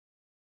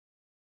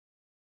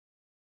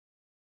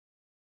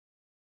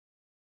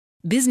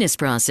Business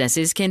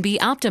processes can be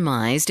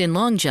optimized in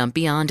LongJump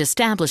beyond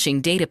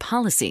establishing data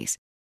policies.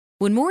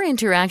 When more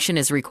interaction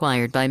is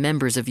required by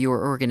members of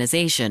your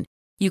organization,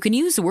 you can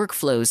use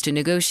workflows to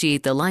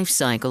negotiate the life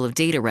cycle of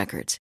data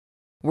records.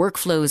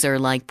 Workflows are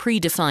like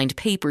predefined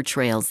paper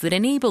trails that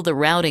enable the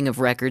routing of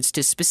records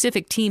to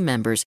specific team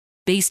members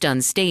based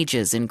on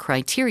stages and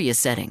criteria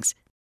settings.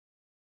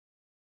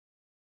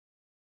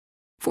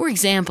 For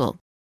example,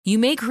 you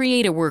may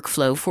create a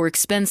workflow for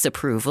expense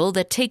approval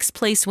that takes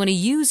place when a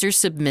user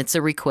submits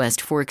a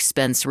request for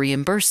expense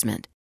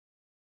reimbursement.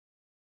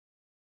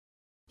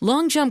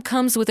 LongJump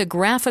comes with a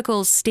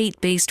graphical,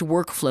 state-based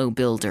workflow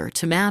builder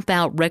to map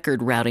out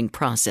record routing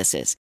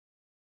processes.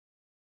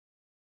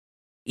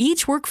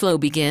 Each workflow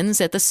begins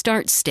at the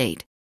start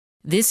state.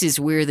 This is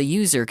where the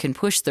user can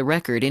push the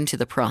record into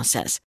the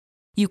process.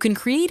 You can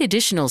create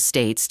additional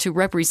states to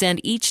represent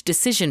each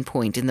decision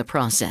point in the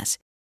process.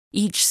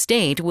 Each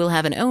state will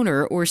have an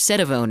owner or set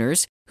of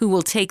owners who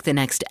will take the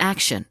next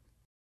action.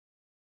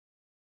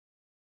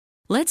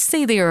 Let's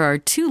say there are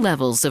 2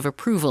 levels of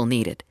approval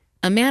needed: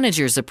 a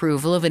manager's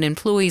approval of an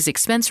employee's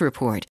expense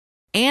report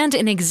and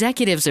an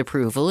executive's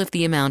approval if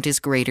the amount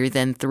is greater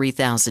than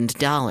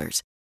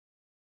 $3,000.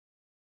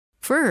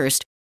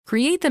 First,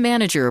 create the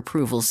manager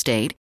approval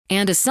state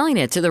and assign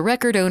it to the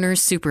record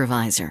owner's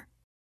supervisor.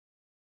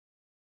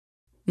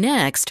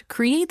 Next,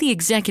 create the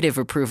executive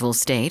approval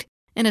state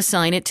and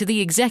assign it to the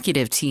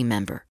executive team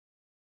member.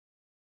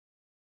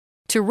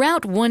 To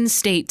route one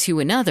state to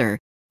another,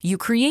 you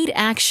create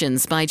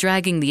actions by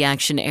dragging the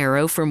action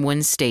arrow from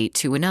one state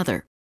to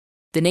another.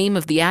 The name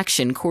of the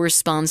action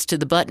corresponds to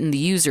the button the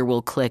user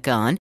will click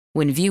on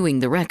when viewing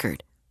the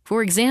record.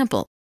 For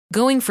example,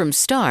 going from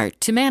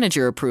Start to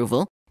Manager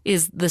Approval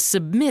is the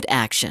Submit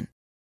action.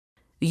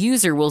 The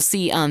user will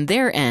see on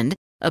their end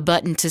a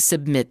button to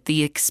submit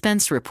the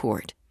expense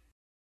report.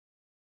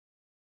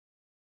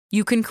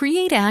 You can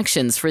create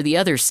actions for the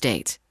other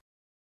states.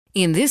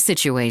 In this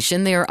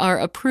situation, there are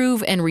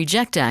approve and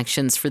reject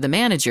actions for the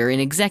manager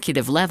and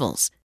executive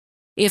levels.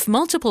 If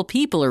multiple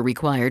people are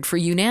required for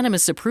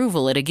unanimous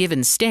approval at a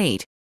given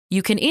state,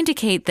 you can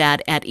indicate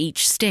that at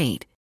each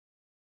state.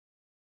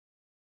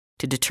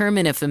 To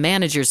determine if a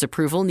manager's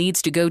approval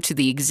needs to go to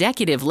the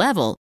executive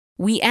level,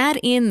 we add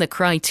in the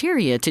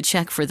criteria to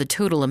check for the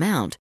total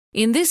amount.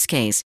 In this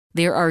case,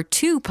 there are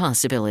 2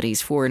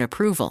 possibilities for an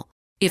approval.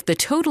 If the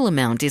total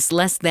amount is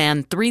less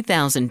than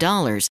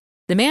 $3,000,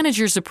 the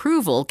manager's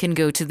approval can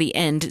go to the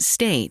end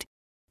state.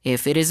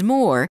 If it is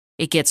more,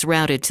 it gets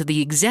routed to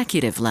the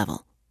executive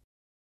level.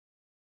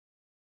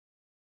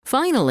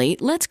 Finally,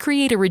 let's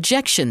create a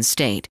rejection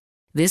state.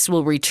 This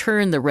will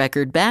return the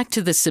record back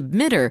to the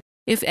submitter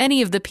if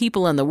any of the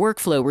people on the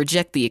workflow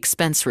reject the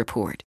expense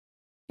report.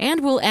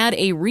 And we'll add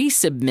a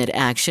resubmit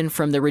action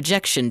from the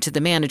rejection to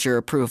the manager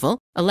approval,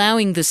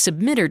 allowing the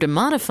submitter to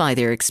modify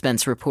their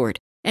expense report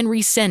and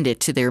resend it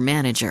to their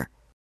manager.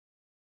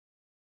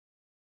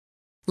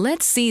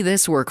 Let's see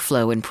this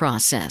workflow in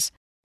process.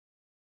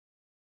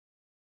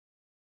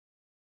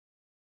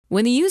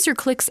 When the user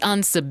clicks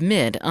on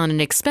Submit on an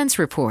expense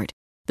report,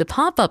 the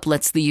pop-up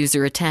lets the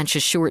user attach a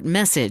short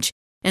message,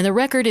 and the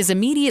record is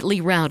immediately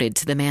routed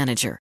to the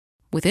manager.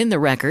 Within the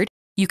record,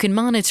 you can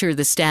monitor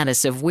the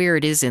status of where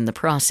it is in the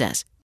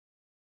process.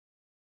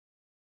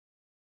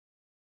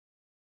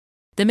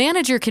 The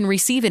manager can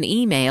receive an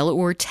email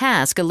or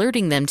task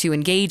alerting them to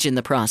engage in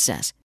the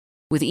process.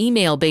 With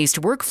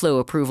email-based workflow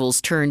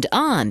approvals turned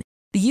on,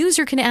 the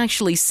user can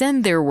actually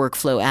send their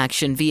workflow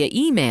action via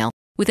email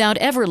without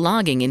ever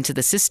logging into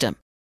the system.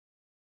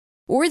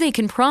 Or they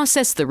can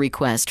process the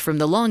request from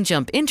the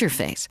LongJump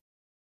interface.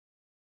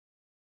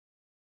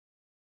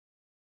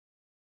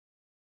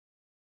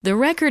 The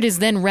record is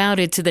then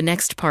routed to the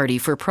next party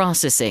for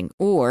processing,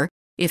 or,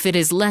 if it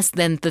is less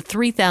than the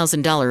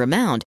 $3,000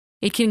 amount,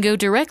 it can go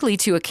directly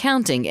to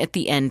accounting at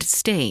the end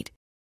state.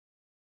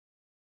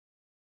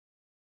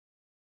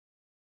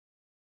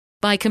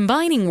 By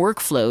combining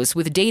workflows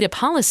with data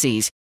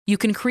policies, you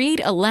can create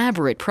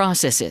elaborate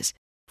processes.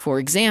 For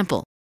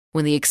example,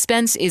 when the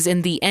expense is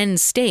in the end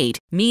state,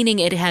 meaning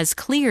it has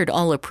cleared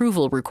all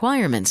approval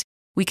requirements,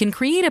 we can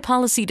create a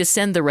policy to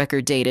send the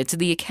record data to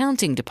the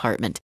accounting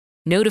department,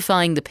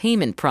 notifying the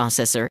payment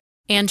processor,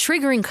 and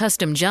triggering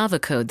custom Java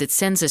code that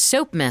sends a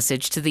SOAP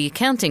message to the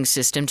accounting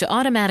system to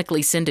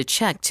automatically send a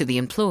check to the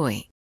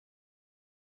employee.